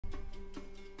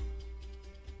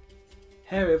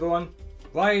Hey everyone,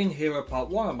 Ryan here with part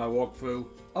 1 of my walkthrough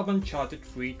of Uncharted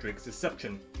 3 Drake's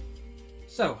Deception.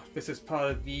 So, this is part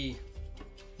of the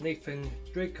Nathan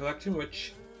Drake collection,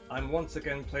 which I'm once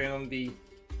again playing on the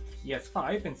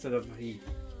PS5 instead of the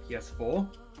PS4.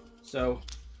 So,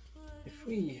 if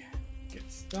we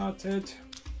get started...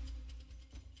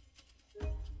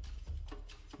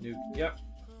 Yep.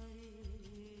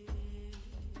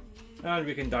 And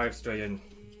we can dive straight in.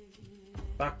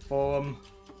 Back for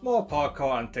more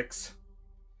parkour antics.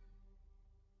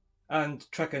 And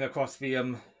trekking across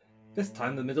the, this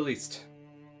time the Middle East.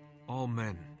 All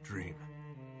men dream,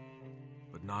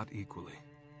 but not equally.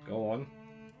 Go on.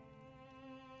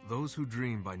 Those who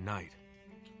dream by night,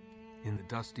 in the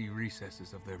dusty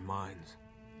recesses of their minds.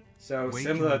 So wake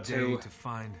similar in the day to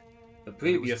find the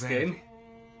previous vanity. game.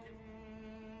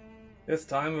 This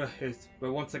time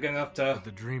we're once again after But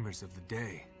the dreamers of the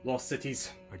day lost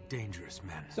cities. are dangerous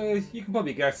men. So you can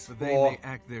probably guess For they for may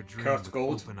act their dream Cursed with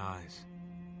Gold. open eyes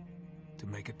to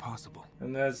make it possible.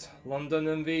 And there's London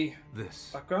in the This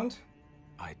background.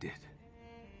 I did.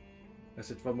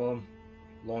 This is from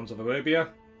Lawns of Arabia.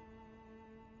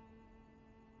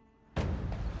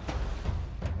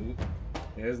 Ooh.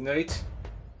 Here's Nate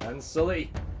and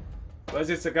Sully. Where's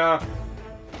his cigar?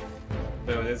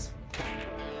 There it is.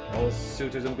 All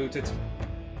suited and booted.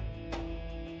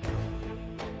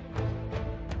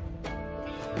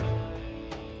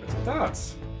 What's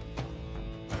that?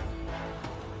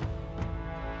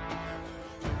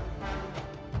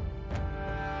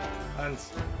 And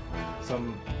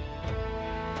some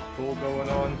pool going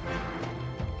on.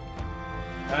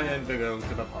 And then they go to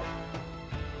the pub.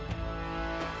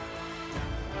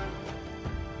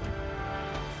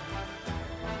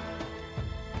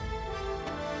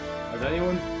 Has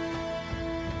anyone...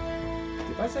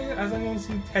 Did I say, has anyone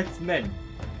seen Ted's Men?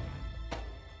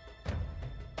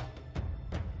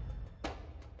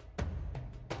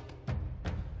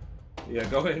 Yeah,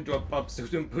 going into a pub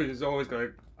suit and boot is always going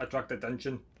to attract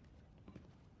attention.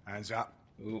 Hands up.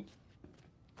 Ooh.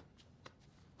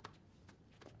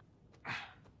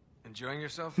 Enjoying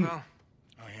yourself, Val?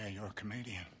 Oh yeah, you're a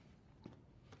comedian.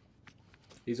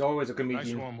 He's always a Nice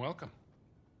comedian. warm welcome.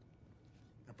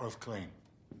 They're both clean.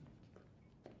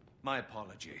 My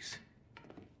apologies.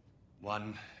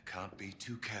 One can't be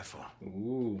too careful.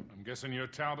 Ooh. I'm guessing you're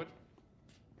Talbot?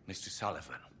 Mr.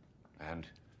 Sullivan and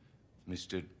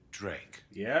Mr. Drake.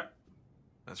 Yep.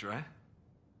 That's right.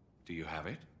 Do you have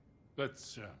it?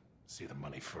 Let's see the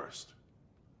money first.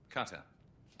 Cutter.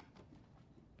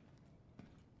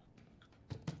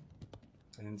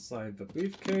 And inside the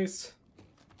briefcase,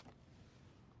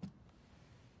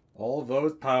 all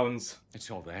those pounds.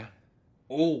 It's all there.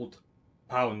 Old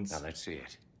pounds. Now let's see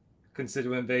it.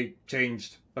 Considering they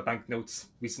changed the banknotes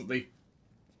recently.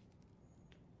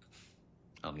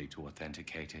 I'll need to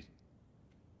authenticate it.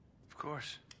 Of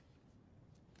course.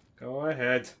 Go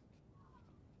ahead.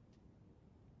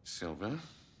 Silver,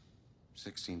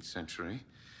 16th century,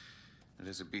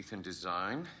 Elizabethan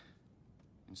design,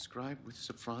 inscribed with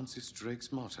Sir Francis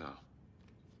Drake's motto.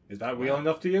 Is that real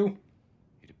enough to you?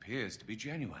 It appears to be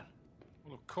genuine.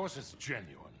 Well, of course it's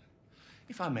genuine.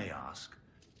 If I may ask,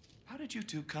 how did you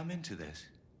two come into this?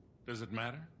 Does it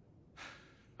matter?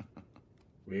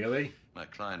 Really? My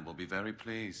client will be very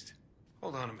pleased.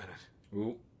 Hold on a minute.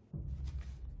 Ooh.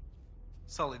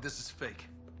 Sully, this is fake.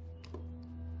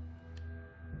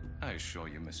 I assure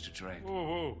you, Mr. Drake. Whoa,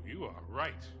 whoa, you are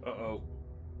right. Uh-oh.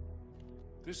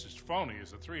 This is phony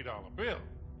as a $3 bill.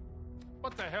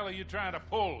 What the hell are you trying to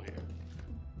pull here?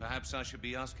 Perhaps I should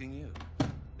be asking you.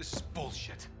 This is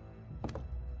bullshit.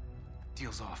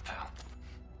 Deal's off, pal.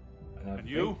 And I And think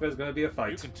you? there's going to be a You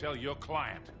fight. can tell your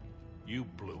client. You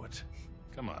blew it.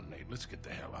 Come on, Nate, let's get the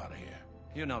hell out of here.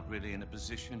 You're not really in a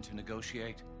position to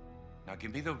negotiate. Now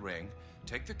give me the ring,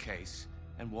 take the case,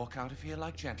 and walk out of here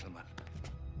like gentlemen.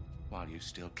 While you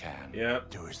still can. Yep.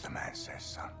 Do as the man says,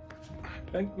 son.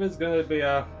 I think there's going to be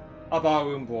a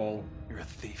barroom brawl. You're a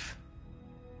thief.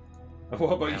 What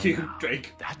about Well, you, now,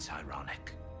 Drake? That's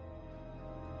ironic.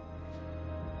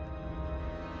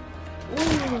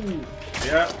 Ooh!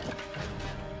 Yeah.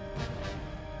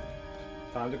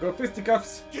 Time to go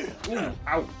fisticuffs. Ooh,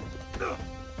 ow.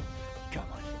 Come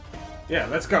on. Yeah,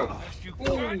 let's go. You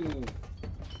Ooh.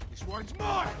 This one's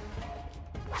mine!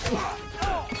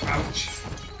 Ouch.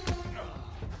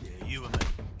 Yeah, you and me.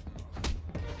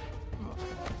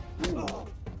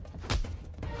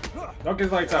 Knock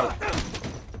his lights out.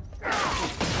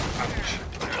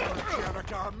 Have a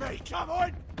go at me, come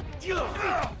on!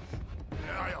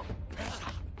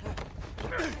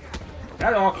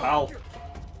 Get off, pal.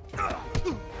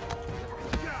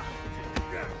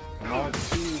 Come on.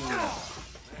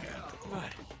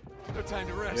 time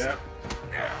to rest.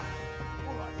 Yeah.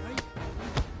 All right, mate.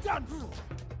 Done for.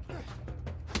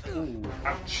 Ooh,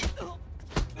 ouch.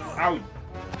 Ow.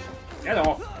 Get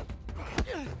off.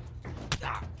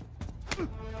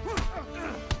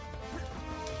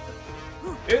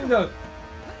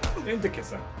 In the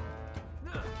kisser.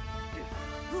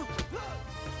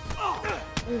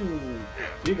 Ooh,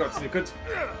 you got snookered.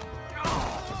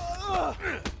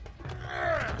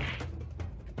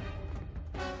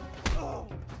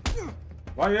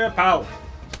 Why here, pal?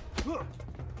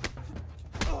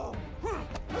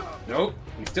 Nope,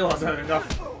 he still hasn't had enough.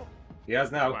 He has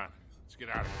Come now. on, let's get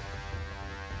out of here.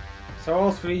 So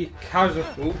all three casual.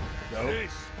 Ooh, no. Hey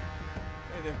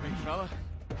there, big fella.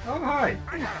 Oh, hi.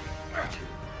 I got him.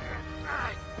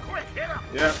 Quick, hit him.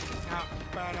 Yeah. Not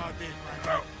bad idea,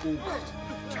 mate. Ooh.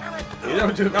 Damn it. You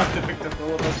don't do that to Victor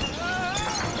Thornton.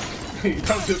 You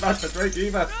don't do that to Drake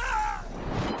either.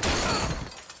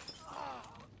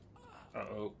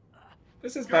 Uh-oh.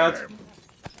 This is bad.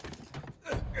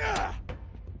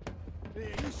 Here,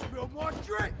 you spilled my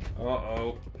drink.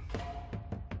 Uh-oh.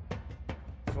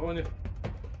 Throwing it.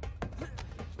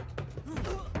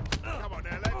 Come on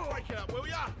now, let's break it up, will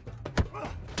ya?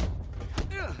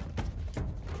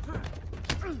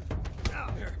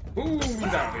 Boom,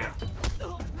 down here.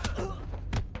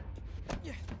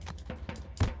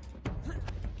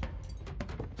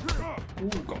 Ooh,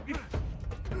 go.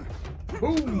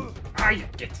 Boom. Ah, you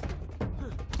get.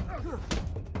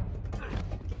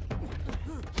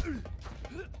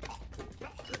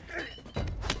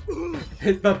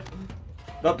 Hit the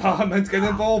barman's getting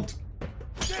involved.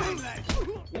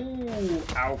 Ooh,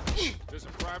 ouch. This a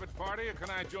private party or can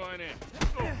I join in?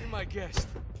 You're my guest.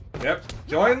 Yep,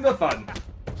 join the fun.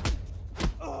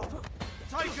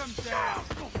 Take him down.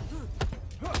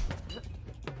 What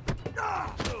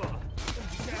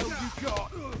the hell you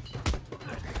got?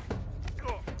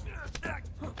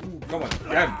 Ooh, come on,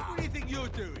 get him. What do you think you're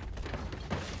doing?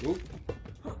 Ooh.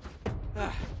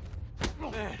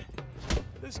 Man,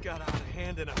 this got out of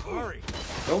hand in a hurry.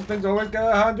 Don't things always get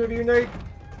a hand with you, Nate?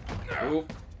 Ooh.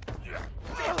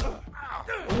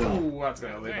 Ooh, that's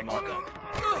gonna leave a mark.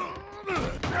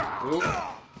 Ooh.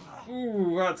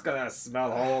 Ooh, that's gonna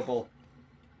smell horrible.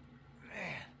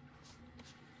 Man,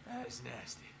 that is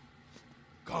nasty.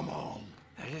 Come on.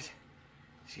 Just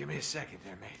give me a second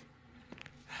there, mate.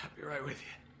 I'll be right with you.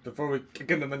 Before we kick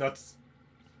him in the nuts.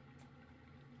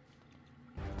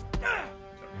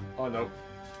 Oh no.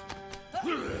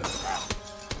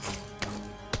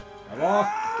 Come on.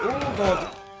 Oh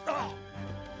god.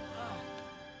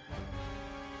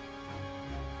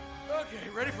 Okay,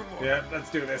 ready for more. Yeah, let's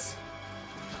do this.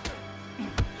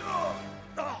 Oh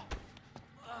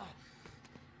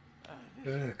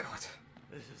god.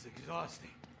 This is exhausting.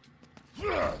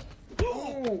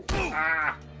 Ooh.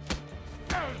 Ah.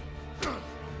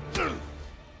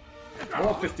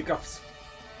 More fisticuffs.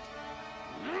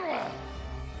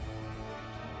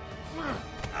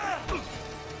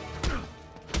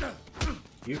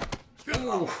 You.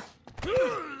 Ooh.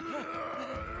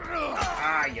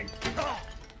 Ah, you.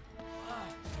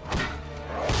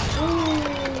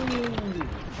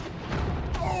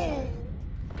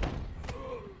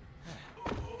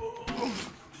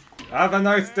 Have a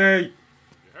nice day. You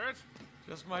hurt?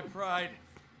 Just my pride.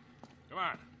 Come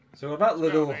on, So with that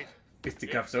little mate.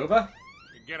 fisticuffs over,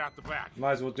 you can get out the back.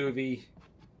 might as well do the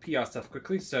PR stuff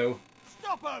quickly. So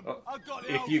Stop him. Oh, I've got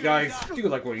the if old you guys geezer. do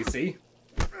like what you see,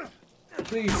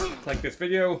 please like this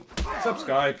video,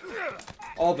 subscribe,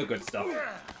 all the good stuff.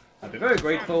 I'd be very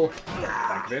grateful.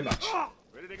 Thank you very much.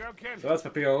 Ready to go, kid? So that's the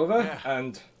PR over, Yeah.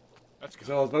 and Let's go. as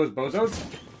well as those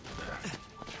bozos.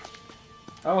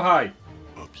 Oh hi.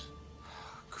 Oops.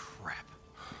 Crap.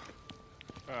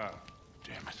 Oh,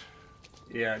 damn it.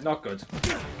 Yeah, not good.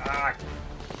 Ah,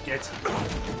 get.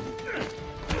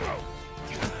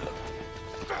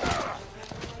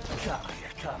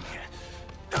 Come here.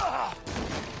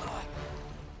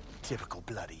 Typical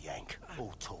bloody Yank.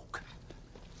 All talk.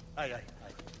 Hey.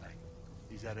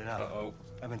 He's had enough. Uh-oh.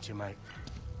 Haven't you, mate?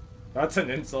 That's an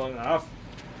insult and a half.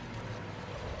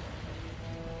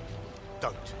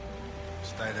 Don't.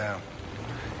 Stay down.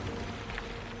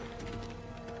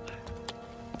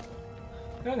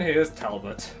 And here's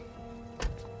Talbot.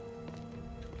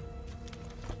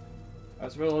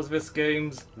 As well as this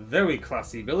game's very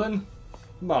classy villain,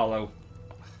 Marlowe.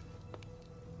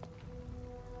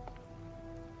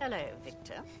 Hello,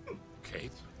 Victor.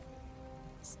 Kate?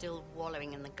 Still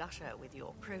wallowing in the gutter with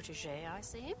your protege, I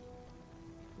see.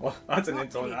 Well, that's an Not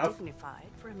insult and very a half. dignified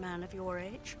for a man of your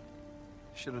age.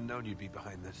 Should have known you'd be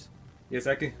behind this. Yes,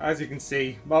 as you can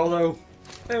see, Marlowe,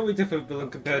 very different villain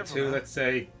compared Careful to, now. let's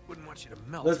say, Wouldn't want you to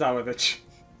melt. Lazarevich.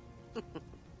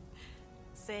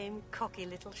 Same cocky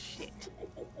little shit.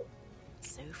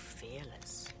 So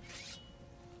fearless.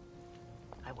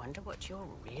 I wonder what you're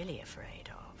really afraid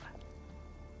of.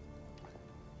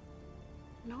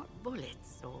 Not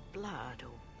bullets or blood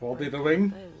or Probably the broken ring.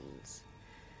 bones.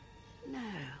 No.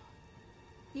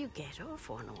 You get off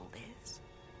on all this,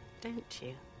 don't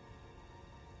you?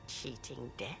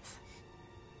 Cheating death.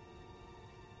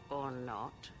 Or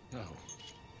not. No.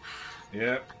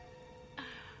 Yeah.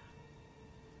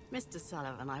 Mr.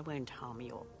 Sullivan, I won't harm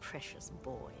your precious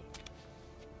boy.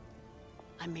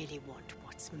 I merely want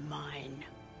what's mine.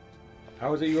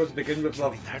 How is it yours to begin with,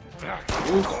 love? That back.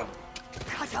 Oh, God.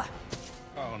 Cutter!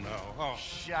 Oh, no. Oh.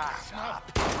 Shut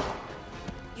up!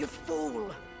 You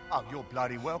fool! Oh, you're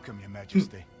bloody welcome, Your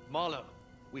Majesty. Marlowe,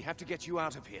 we have to get you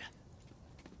out of here.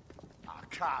 Oh,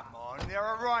 come on, they're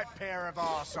a right pair of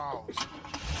arseholes.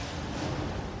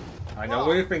 I know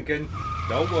what you're thinking.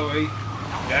 Don't worry.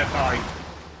 They're fine.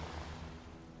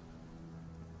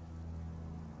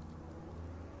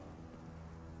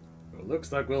 Well,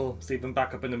 looks like we'll see them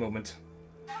back up in a moment.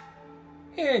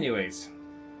 Anyways.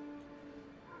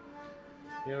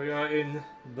 Here we are in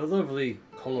the lovely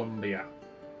Colombia.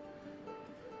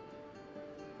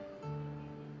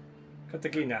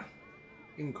 Cartagena.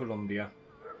 In Colombia.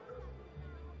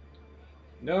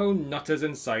 No nutters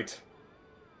in sight.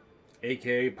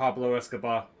 AKA Pablo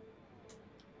Escobar.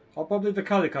 Or probably the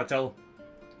Cali Cartel,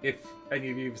 if any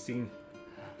of you have seen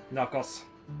Narcos.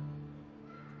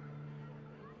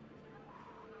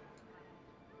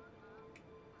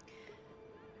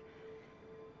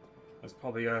 That's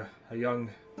probably a young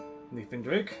Nathan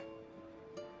Drake.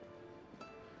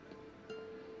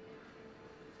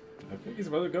 I think he's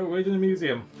about to go right in the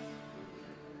museum.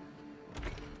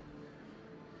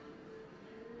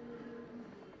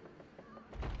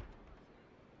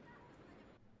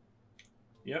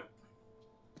 Yep.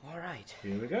 All right,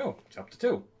 Here we go. Chapter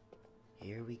 2.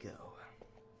 here we go.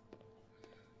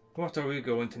 What are we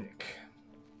going to nick?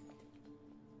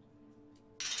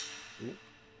 Ooh,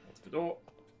 that's the door.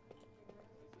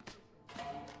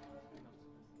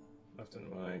 Left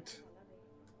and right.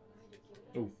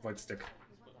 Oh, right stick.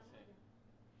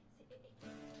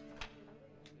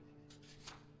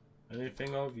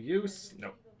 Anything of use?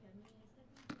 No.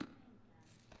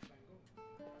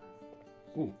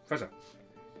 Ooh, treasure.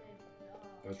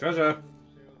 There's treasure.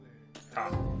 Ah.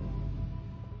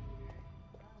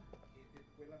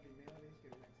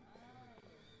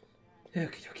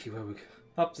 Okie dokie, where we go?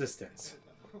 Up the stairs.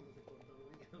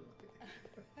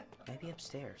 Maybe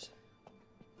upstairs.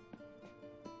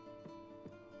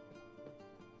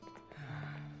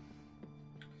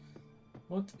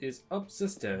 What is up the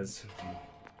stairs?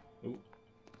 Ooh.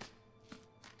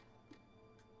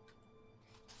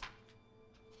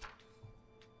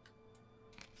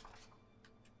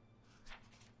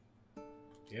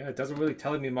 Yeah, it doesn't really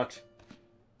tell me much.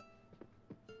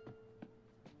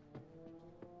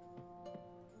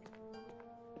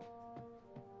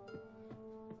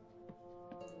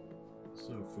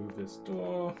 So through this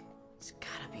door. It's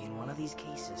gotta be in one of these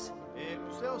cases.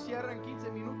 Museo cierra en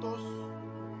 15 minutos.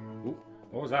 Ooh,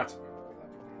 what was that?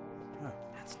 Huh,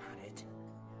 that's not it.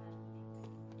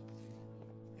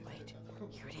 Wait,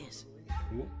 here it is.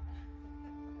 Ooh.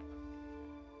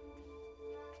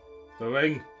 The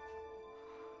ring.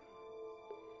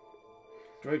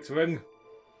 Drake's ring.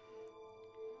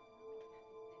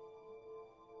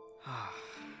 Ah,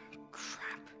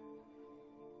 crap.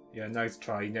 Yeah, nice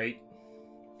try, Nate.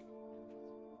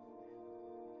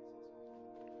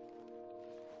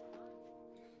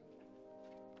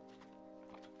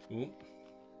 Ooh.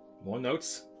 More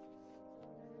notes.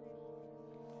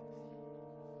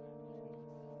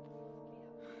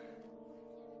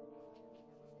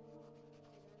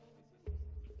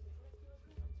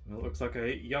 Well, it looks like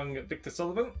a young Victor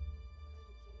Sullivan.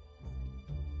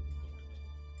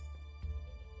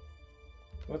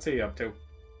 What's he up to?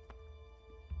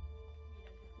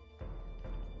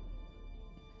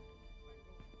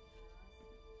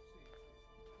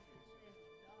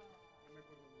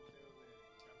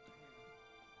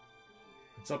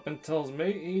 Something tells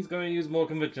me he's going to use more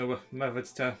conventional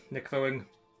methods to nick the ring.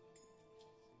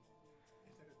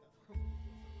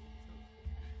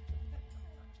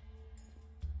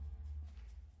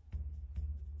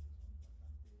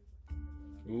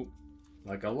 Ooh,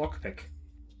 like a lockpick.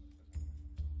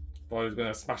 Boy was going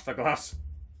to smash the glass.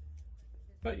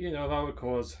 But you know, that would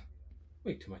cause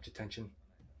way too much attention.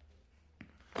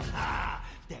 Ah,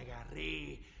 te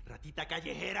agarré, ratita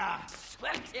callejera.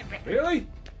 Suélteme. Really?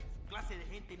 Clase de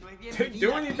gente no es Didn't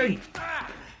do bienvenida anything! aquí.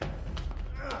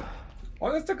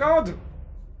 Honest to God!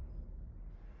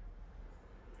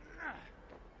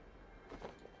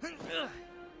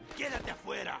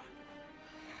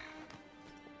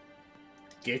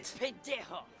 Git.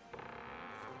 Pendejo!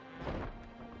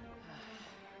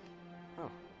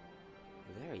 Oh.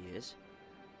 There he is.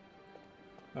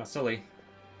 Oh, Sully.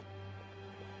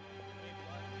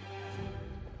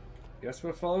 Guess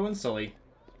we're following Sully.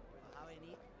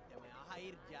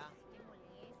 I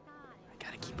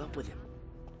gotta keep up with him.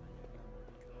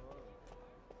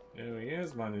 There he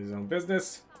is, minding his own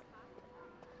business.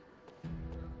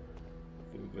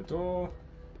 Through the door.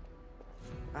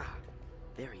 Ah,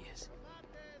 there he is.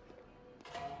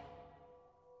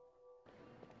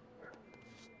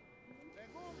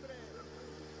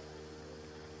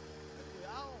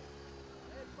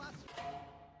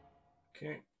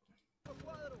 Okay.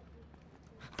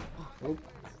 Oh,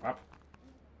 crap.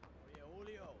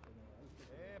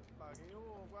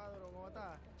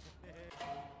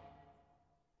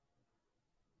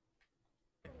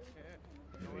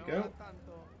 There we go.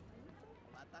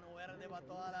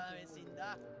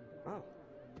 Oh,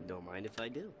 don't mind if I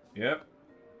do. Yep.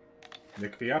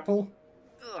 Nick the apple.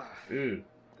 Ugh. Ooh.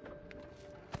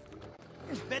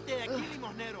 Vete de aquí,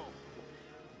 limosnero.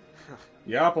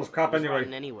 The apple's crap He's anyway.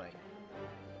 rotten anyway.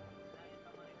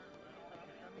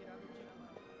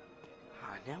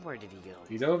 Ah, now where did he go?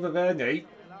 He's over there, Nate.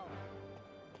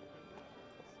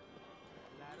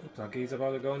 Looks like he's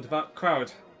about to go into that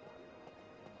crowd.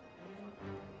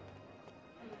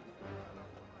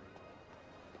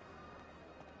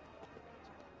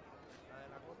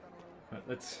 Right,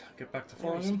 let's get back to Where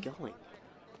following is he him. going?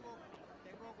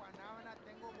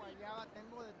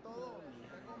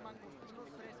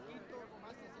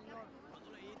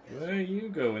 Where are you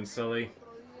going, Sully?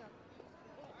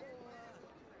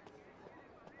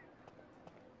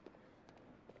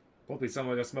 Probably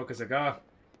somewhere to smoke a cigar.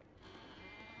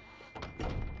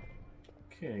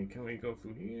 Okay, can we go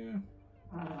through here?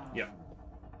 Yeah.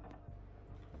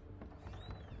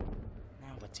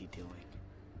 Now what's he doing?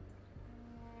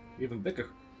 Even bigger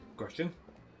question.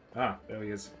 Ah, there he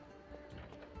is.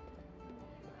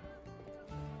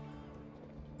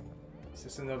 Is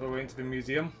this another way into the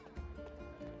museum?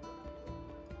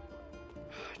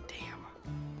 Damn.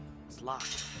 It's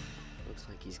locked. Looks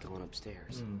like he's going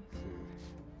upstairs.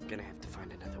 Gonna have to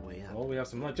find another way up. Well, we have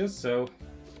some ledges, so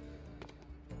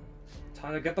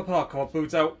time to get the parkour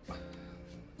boots out.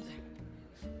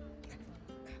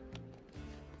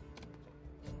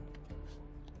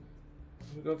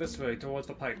 We go this way towards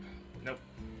the pipe. Nope.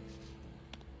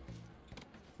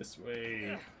 This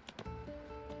way.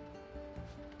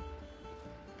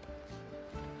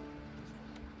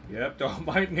 Yep, don't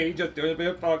mind me, just doing a bit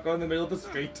of parkour in the middle of the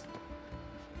street.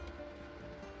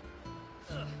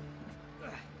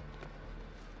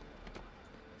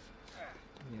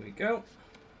 Here we go.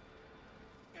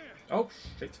 Oh,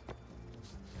 shit.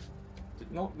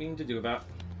 Did not mean to do that.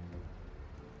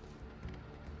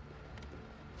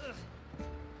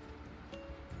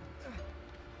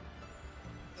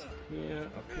 Here,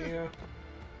 up here.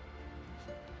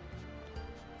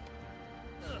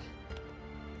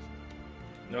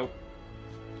 Nope.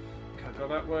 Can't go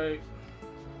that way.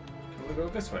 Can we go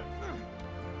this way?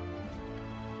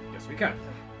 Yes, we can. Over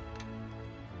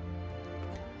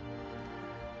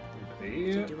What's he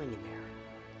here. doing in there?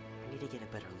 I need to get a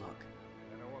better look.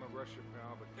 I don't want to rush you,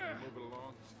 pal, but can you move it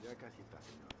along? Ya casi está,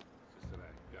 señor. Just that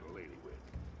I got a lady with.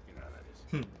 You know how that is.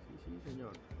 Sí,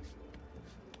 señor.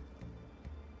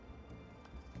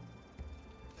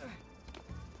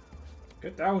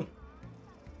 Get down.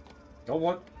 Don't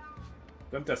want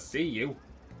them to see you.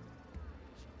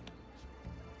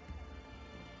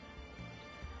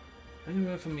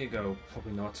 Anywhere from you go?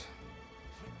 Probably not.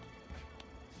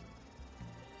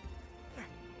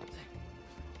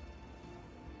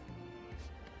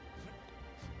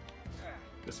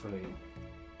 This way.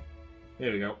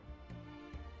 Here we go.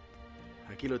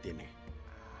 Aquí lo tiene.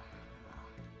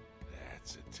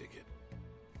 That's a ticket.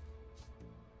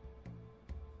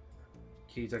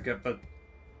 Key to get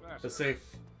the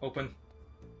safe open.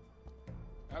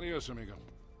 Adios, amigo.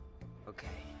 Okay,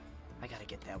 I gotta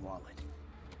get that wallet.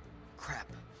 Crap.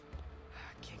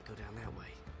 Can't go down that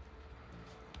way.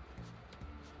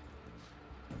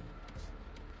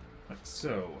 Like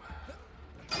so.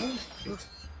 Oh, shit.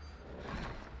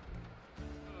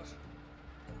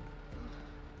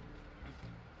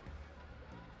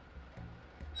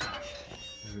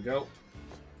 There we go.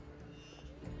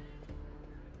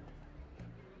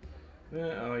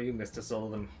 Oh, you missed us all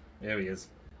of them. There he is.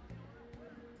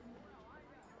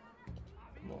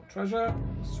 More treasure.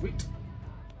 Sweet.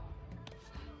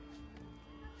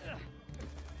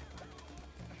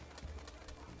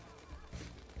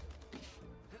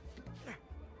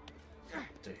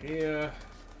 To here.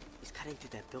 He's cutting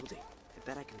through that building. I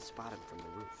bet I can spot him from the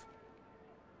roof.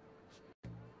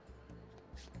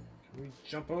 Can we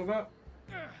jump over?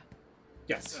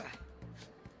 Yes.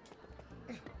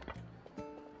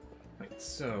 Right,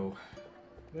 so...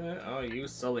 Where are you,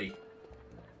 Sully?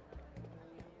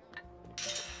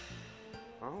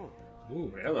 Oh,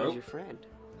 Ooh, who's hello. your friend?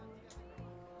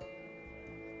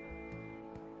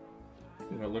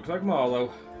 Well, looks like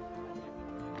Marlowe.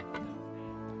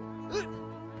 Get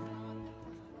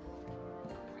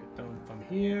down from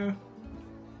here.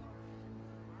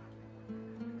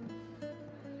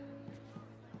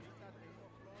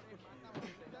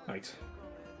 Right.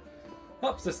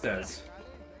 Up the stairs.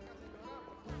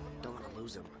 Don't want to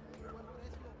lose him.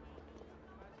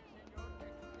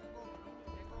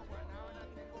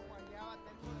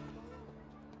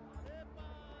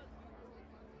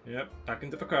 Yep, back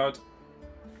into the crowd.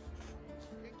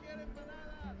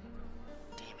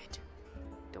 Damn it.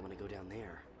 Don't want to go down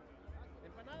there.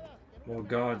 More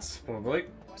guards, probably.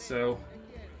 So,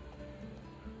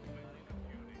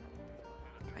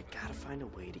 I gotta find a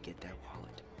way to get that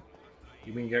wallet.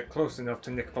 you mean get close enough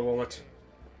to nick the wallet?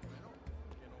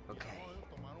 Okay,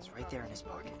 it's right there in his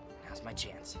pocket. Now's my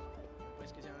chance. It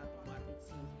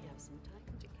seems you have some time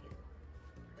to kill.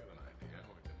 I got an idea.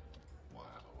 We can while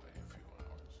away a few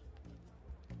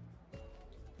hours.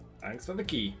 Thanks for the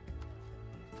key.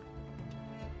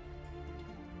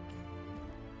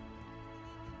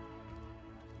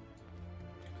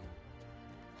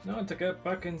 Now to get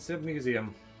back into the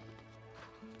museum.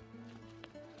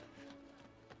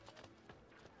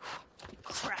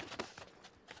 Crap!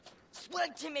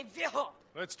 Suelte me, viejo!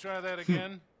 Let's try that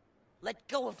again. Let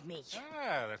go of me.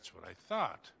 Ah, that's what I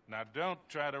thought. Now don't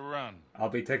try to run. I'll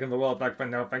be taking the wallet back for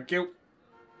now, thank you.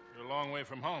 You're a long way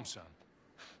from home, son.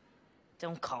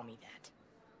 Don't call me that.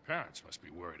 Parents must be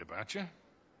worried about you.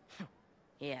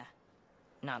 Yeah,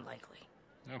 not likely.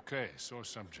 Okay, sore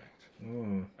subject.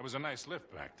 Hmm. That was a nice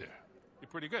lift back there. You're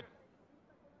pretty good.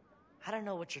 I don't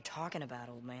know what you're talking about,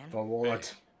 old man. The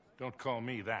wallet. Hey, don't call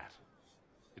me that.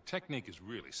 Your technique is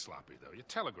really sloppy, though. You're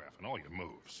telegraphing all your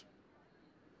moves.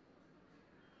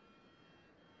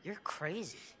 You're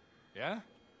crazy. Yeah?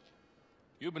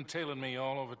 You've been tailing me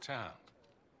all over town.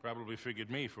 Probably figured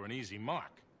me for an easy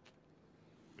mark.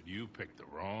 But you picked the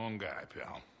wrong guy,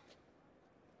 pal.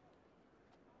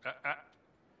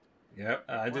 Yep,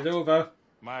 I did over.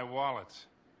 My wallet.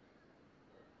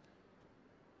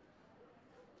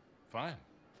 Fine.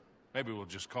 Maybe we'll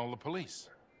just call the police.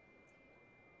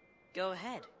 Go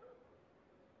ahead.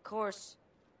 Of course,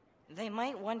 they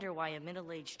might wonder why a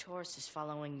middle-aged tourist is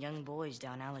following young boys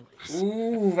down alleyways.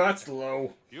 Ooh, that's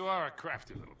low. You are a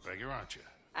crafty little beggar, aren't you?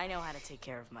 I know how to take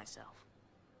care of myself.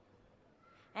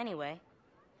 Anyway,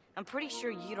 I'm pretty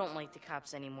sure you don't like the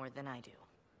cops any more than I do.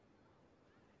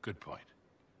 Good point.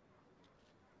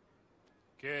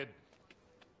 Kid,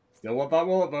 Still want that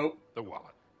wallet, though. the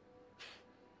wallet.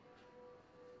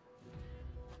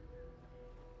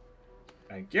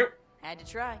 Thank you. Had to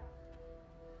try.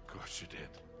 Of course you did.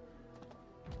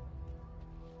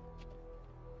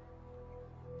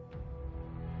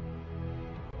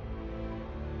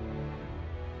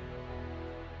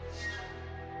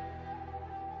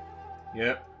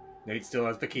 Yep, Nate still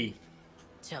has the key.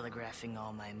 Telegraphing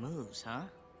all my moves, huh?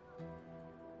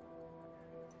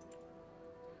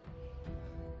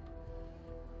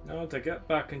 Now to get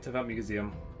back into that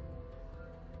museum.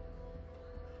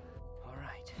 All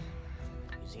right.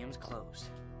 Museum's closed.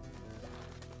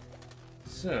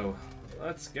 So,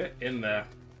 let's get in there.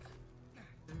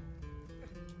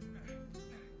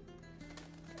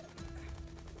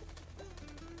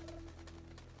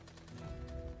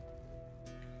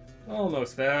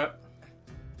 Almost there.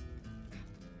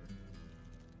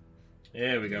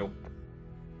 There we go.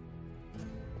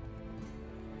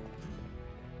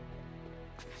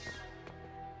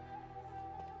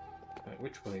 Right,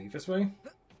 which way? This way?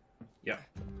 Yeah.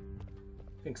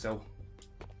 I think so.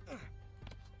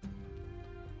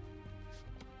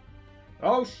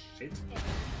 Oh, shit.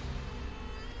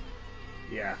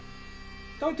 Yeah.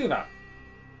 Don't do that.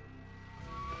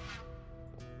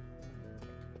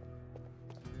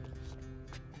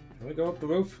 Can we go up the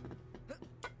roof?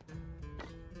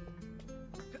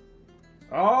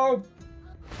 Oh!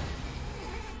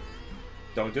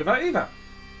 Don't do that either.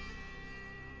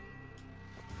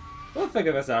 We'll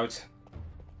figure this out.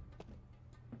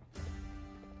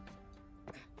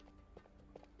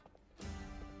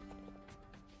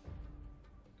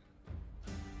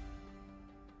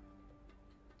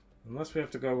 Unless we have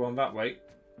to go around that way.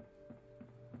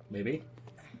 Maybe.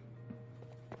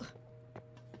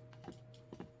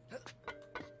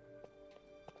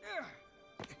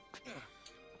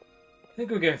 I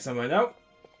think we're getting somewhere now.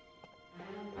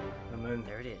 And then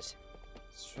There it is.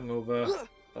 swing over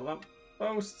the lamp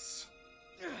posts.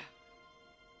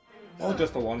 Oh,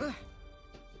 just the one.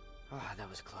 Ah, that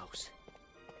was close.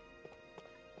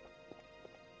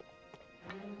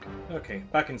 Okay,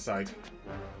 back inside.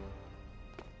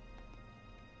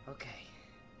 Okay.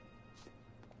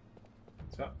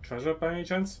 Is that treasure by any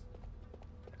chance?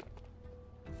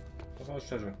 That's not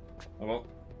treasure. Oh well.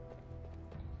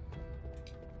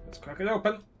 Let's crack it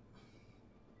open.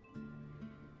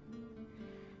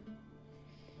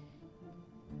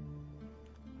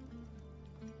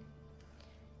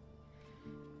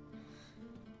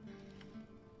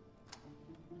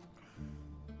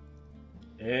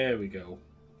 There we go.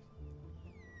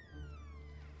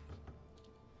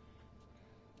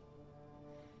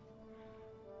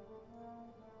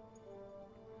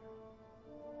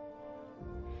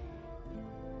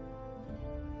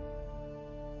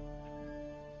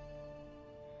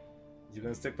 You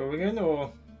gonna stick the ring in,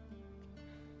 or?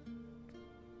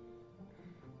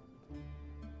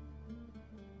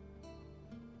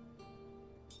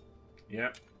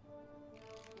 Yep.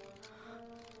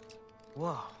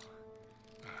 Whoa.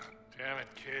 Damn it,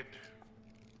 kid.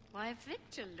 Why,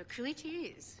 Victor, look who it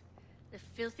is. The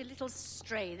filthy little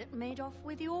stray that made off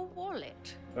with your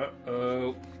wallet.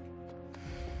 Uh-oh.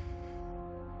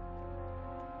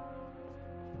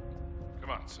 Come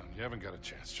on, son. You haven't got a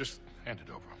chance. Just hand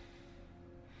it over.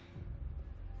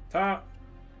 Ta!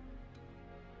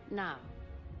 Now,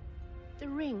 the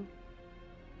ring.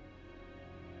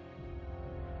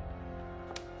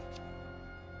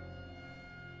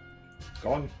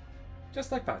 Gone.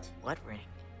 Just like that. What ring?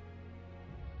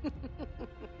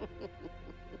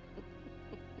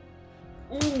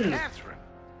 Ooh! Catherine!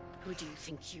 Who do you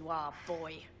think you are,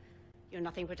 boy? You're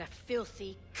nothing but a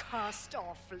filthy,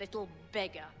 cast-off little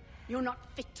beggar. You're not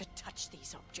fit to touch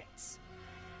these objects.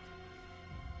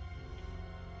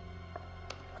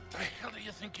 What the hell do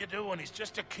you think you're doing? He's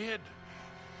just a kid.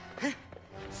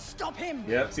 Stop him!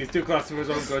 Yep, see, he's too close to his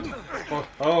own good.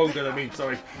 Oh, good, I mean,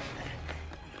 sorry.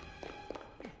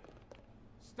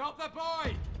 Stop that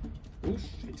boy! Oh,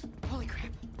 shit. Holy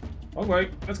crap. Oh,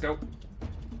 wait, let's go.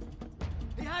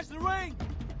 He has the ring!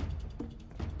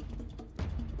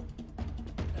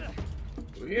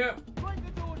 Yeah. Break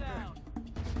the door down!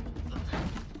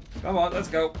 Come on, let's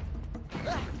go.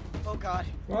 Oh god.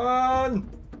 Run!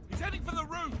 He's heading for the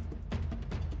roof!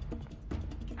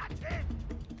 Catch him!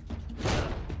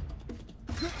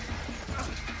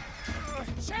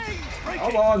 Change! Break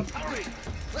Come it! on! Hurry!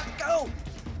 Let go!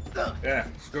 Yeah,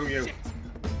 screw you.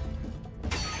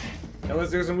 Now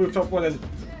let's do some rooftop running.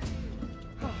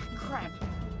 Oh, crap.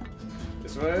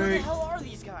 This Who the way. hell are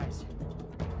these guys?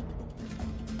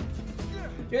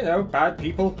 You know, bad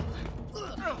people.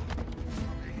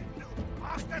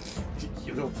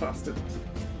 You little bastard.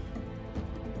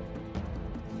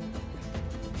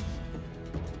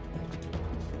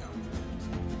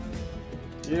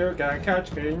 You can't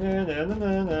catch me. Na, na, na,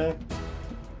 na, na.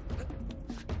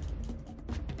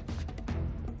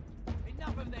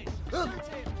 Enough of this! Shoot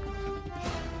him!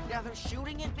 Now they're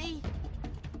shooting at me?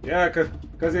 Yeah, cause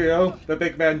you know, the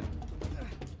big men.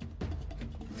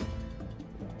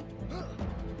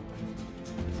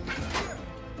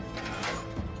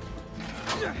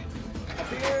 Up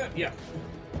here, yeah.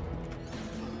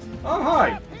 Oh,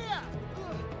 hi!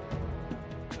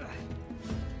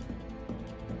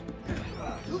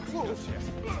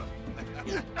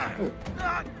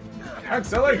 Thanks,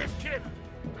 silly!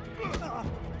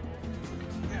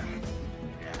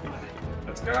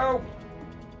 Let's go!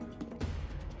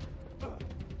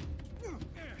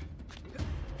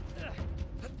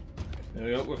 There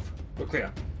we go, we're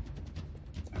clear.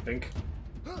 I think.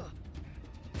 Oh,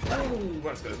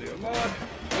 that's gonna be a lot.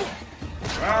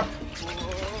 Ah.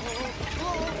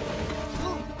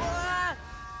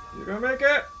 You gonna make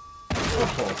it?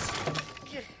 Of course.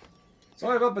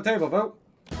 Sorry about the table, though.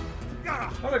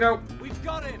 There we go. We've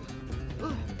got him!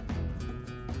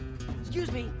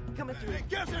 Excuse me, coming through.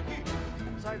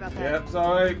 Sorry about that. Yep,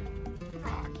 sorry.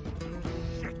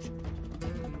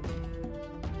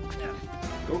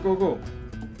 Go, go, go.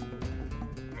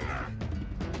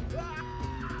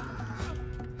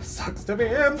 Sucks to be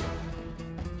him.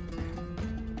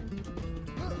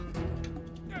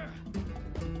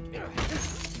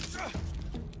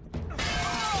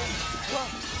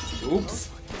 Oops.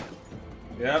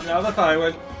 Yep, now they're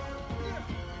firing.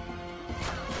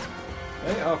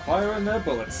 They are firing their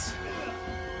bullets.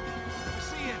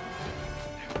 See him!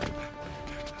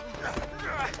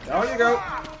 Down you go.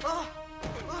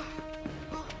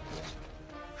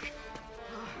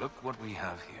 Look what we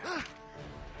have here.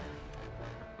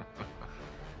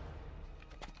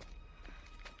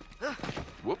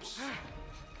 Whoops.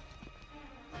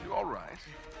 You all right?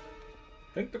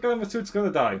 think the guy in the suit's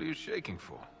gonna die. What are you shaking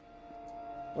for?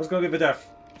 What's gonna be the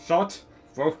death? Shot?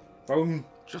 Thrown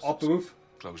Just off the roof?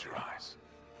 close your eyes.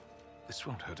 This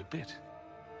won't hurt a bit.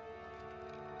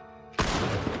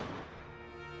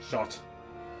 Shot.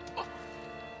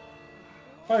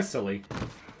 Why silly?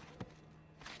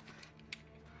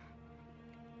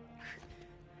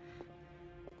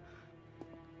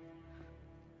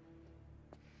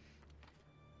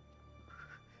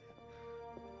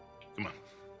 Come on.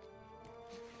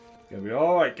 It's gonna be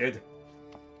alright, kid.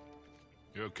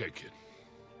 You're okay, kid.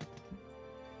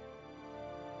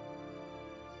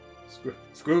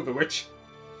 Screw the witch.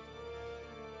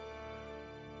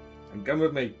 And come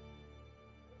with me.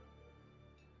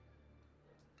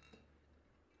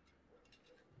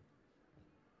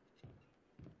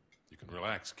 You can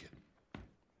relax, kid.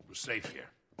 We're safe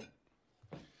here.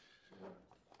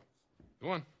 Go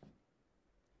on.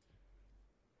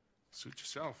 Suit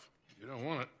yourself. You don't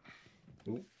want it.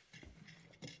 Ooh.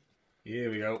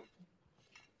 Here we go.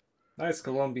 Nice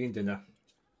Colombian dinner.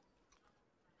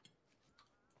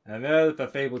 And there's the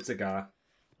fabled cigar.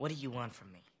 What do you want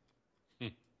from me?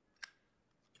 A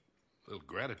little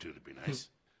gratitude would be nice.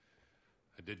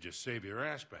 I did just save your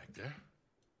ass back there.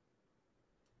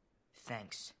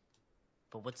 Thanks.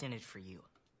 But what's in it for you?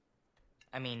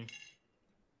 I mean,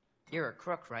 you're a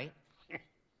crook, right?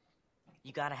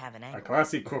 You gotta have an A angle.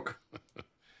 classy crook.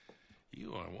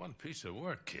 You are one piece of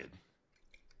work, kid.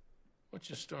 What's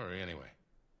your story, anyway?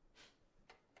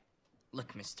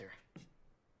 Look, mister.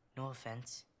 No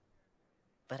offense,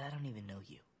 but I don't even know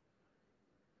you.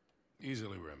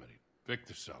 Easily remedied.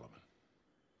 Victor Sullivan.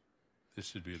 This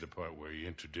should be the part where you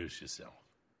introduce yourself.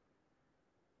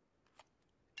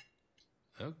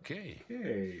 Okay.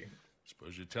 Hey.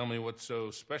 Suppose you tell me what's so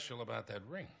special about that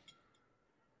ring.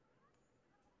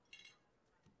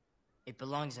 It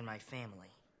belongs in my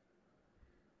family.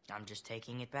 I'm just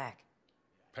taking it back.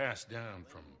 Passed down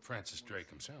from Francis Drake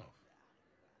himself.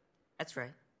 That's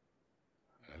right.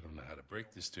 I don't know how to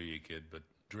break this to you, kid, but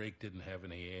Drake didn't have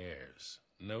any heirs.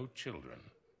 No children.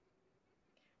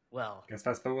 Well, Guess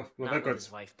that's the not with records.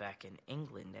 his wife back in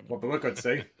England anymore. What the records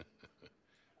say.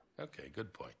 Okay,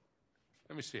 good point.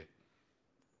 Let me see it.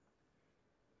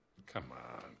 Come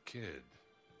on, kid.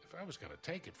 If I was going to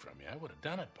take it from you, I would have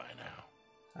done it by now.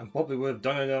 And probably would have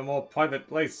done it in a more private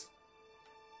place.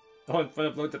 Not in front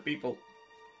of loads of people.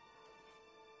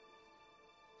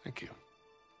 Thank you.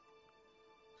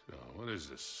 So, what is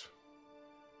this?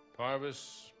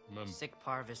 Parvis? Sic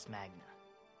Parvis Magna.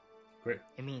 Great.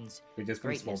 It means We just from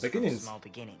greatness small beginnings. from small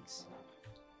beginnings.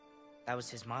 That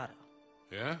was his motto.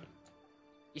 Yeah?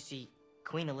 You see,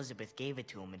 Queen Elizabeth gave it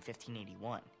to him in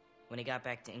 1581, when he got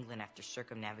back to England after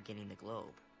circumnavigating the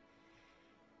globe.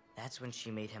 That's when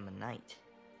she made him a knight.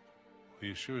 Well,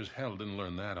 you sure as hell didn't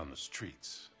learn that on the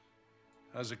streets.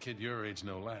 How's a kid your age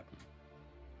know Latin?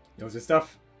 Knows his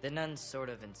stuff. The nuns sort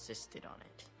of insisted on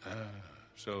it.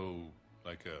 So,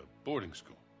 like a boarding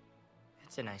school.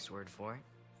 It's a nice word for it.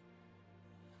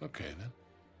 Okay, then.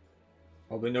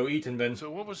 Probably no eating then.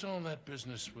 So what was all that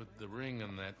business with the ring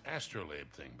and that astrolabe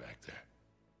thing back there?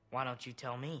 Why don't you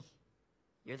tell me?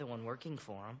 You're the one working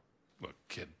for him. Look,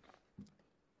 kid.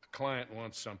 A client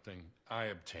wants something, I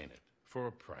obtain it. For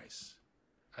a price.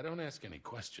 I don't ask any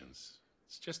questions.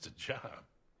 It's just a job.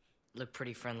 Look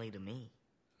pretty friendly to me.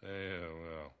 Yeah,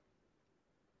 well.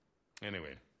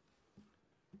 Anyway.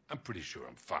 I'm pretty sure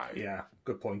I'm fired. Yeah,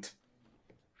 good point.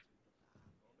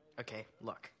 Okay,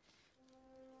 look.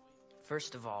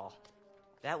 First of all,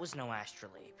 that was no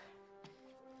astrolabe.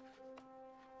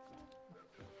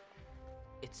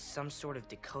 It's some sort of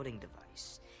decoding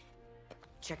device.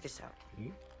 Check this out.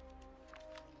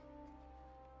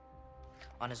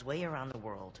 On his way around the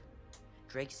world,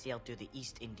 Drake sailed through the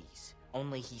East Indies.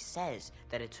 Only he says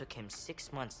that it took him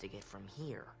 6 months to get from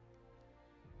here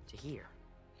to here.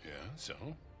 Yeah, so?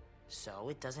 So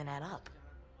it doesn't add up.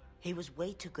 He was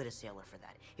way too good a sailor for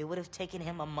that. It would have taken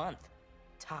him a month,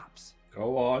 tops.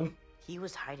 Go on. He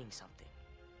was hiding something.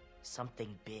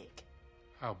 Something big.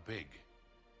 How big?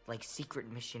 Like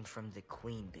secret mission from the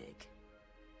Queen big.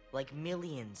 Like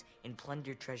millions in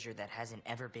plundered treasure that hasn't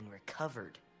ever been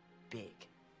recovered big.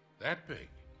 That big?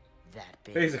 That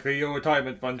big. Basically, your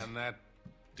retirement fund. And that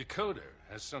decoder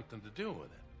has something to do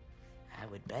with it. I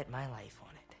would bet my life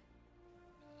on it.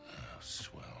 Oh,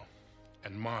 swell.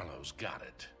 And Marlowe's got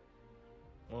it.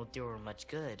 Won't do her much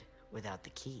good without the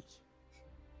key.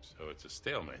 So it's a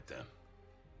stalemate then.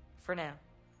 For now.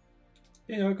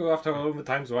 You know, go after her when the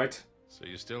time's right. So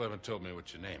you still haven't told me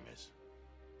what your name is.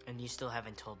 And you still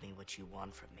haven't told me what you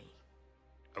want from me.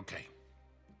 Okay.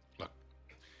 Look,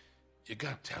 you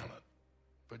got talent,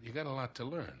 but you got a lot to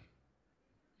learn.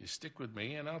 You stick with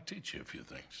me and I'll teach you a few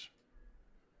things.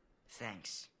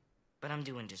 Thanks. But I'm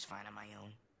doing just fine on my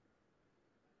own.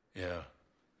 Yeah,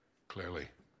 clearly.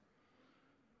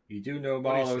 You do know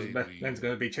What do you Marlo's say we men's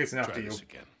going to be chasing try after you. this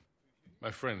again? My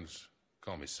friends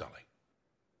call me Sully.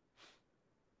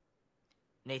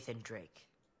 Nathan Drake.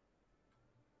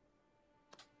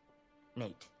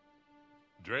 Nate.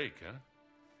 Drake,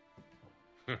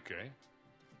 huh? Okay.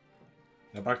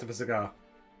 Now back to the cigar.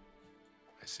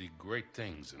 I see great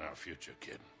things in our future,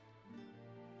 kid.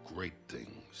 Great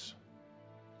things.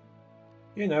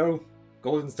 You know,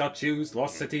 golden statues,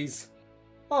 lost cities,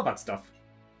 all that stuff.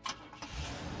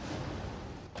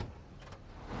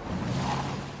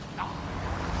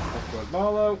 Off goes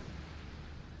Marlo.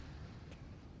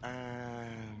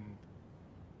 And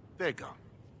they're gone.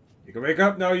 You can wake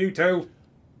up now, you two.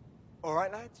 All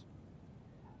right, lads.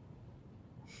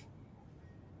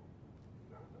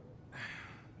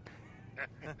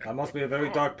 That must be a very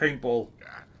dark paintball.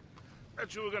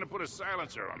 Bet you were gonna put a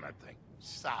silencer on that thing.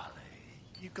 Sully,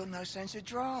 you got no sense of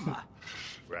drama.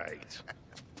 Right.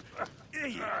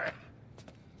 Alright.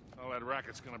 All that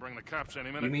racket's gonna bring the cops any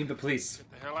minute. You mean the police?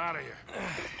 Get the hell out of here.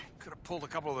 Could have pulled a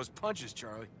couple of those punches,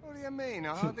 Charlie. What do you mean?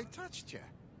 I hardly touched you.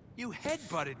 You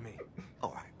headbutted me.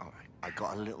 All right, all right. I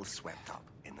got a little swept up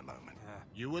in the moment.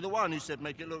 You were the one who said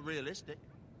make it look realistic.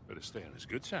 Better stay on his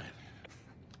good side.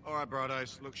 All right, Bright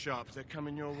Eyes, look sharp. They're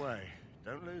coming your way.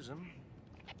 Don't lose them.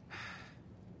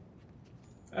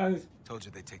 And Told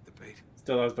you they'd take the bait.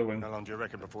 still has the win. How long do you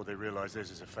reckon before they realize this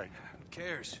is a fake? Who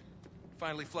cares?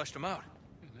 Finally flushed them out.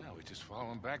 Now we just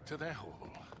follow him back to that hole.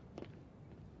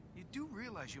 You do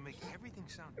realize you make everything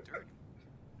sound dirty.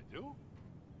 I do?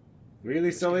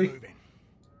 Really, Sully? Come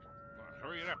on,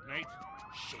 hurry it up, Nate.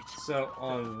 Shit. So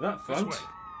on that This front, way.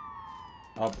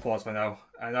 I'll pause for now,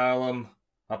 and I'll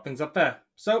up things up there.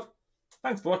 So,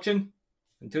 thanks for watching,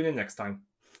 and tune in next time.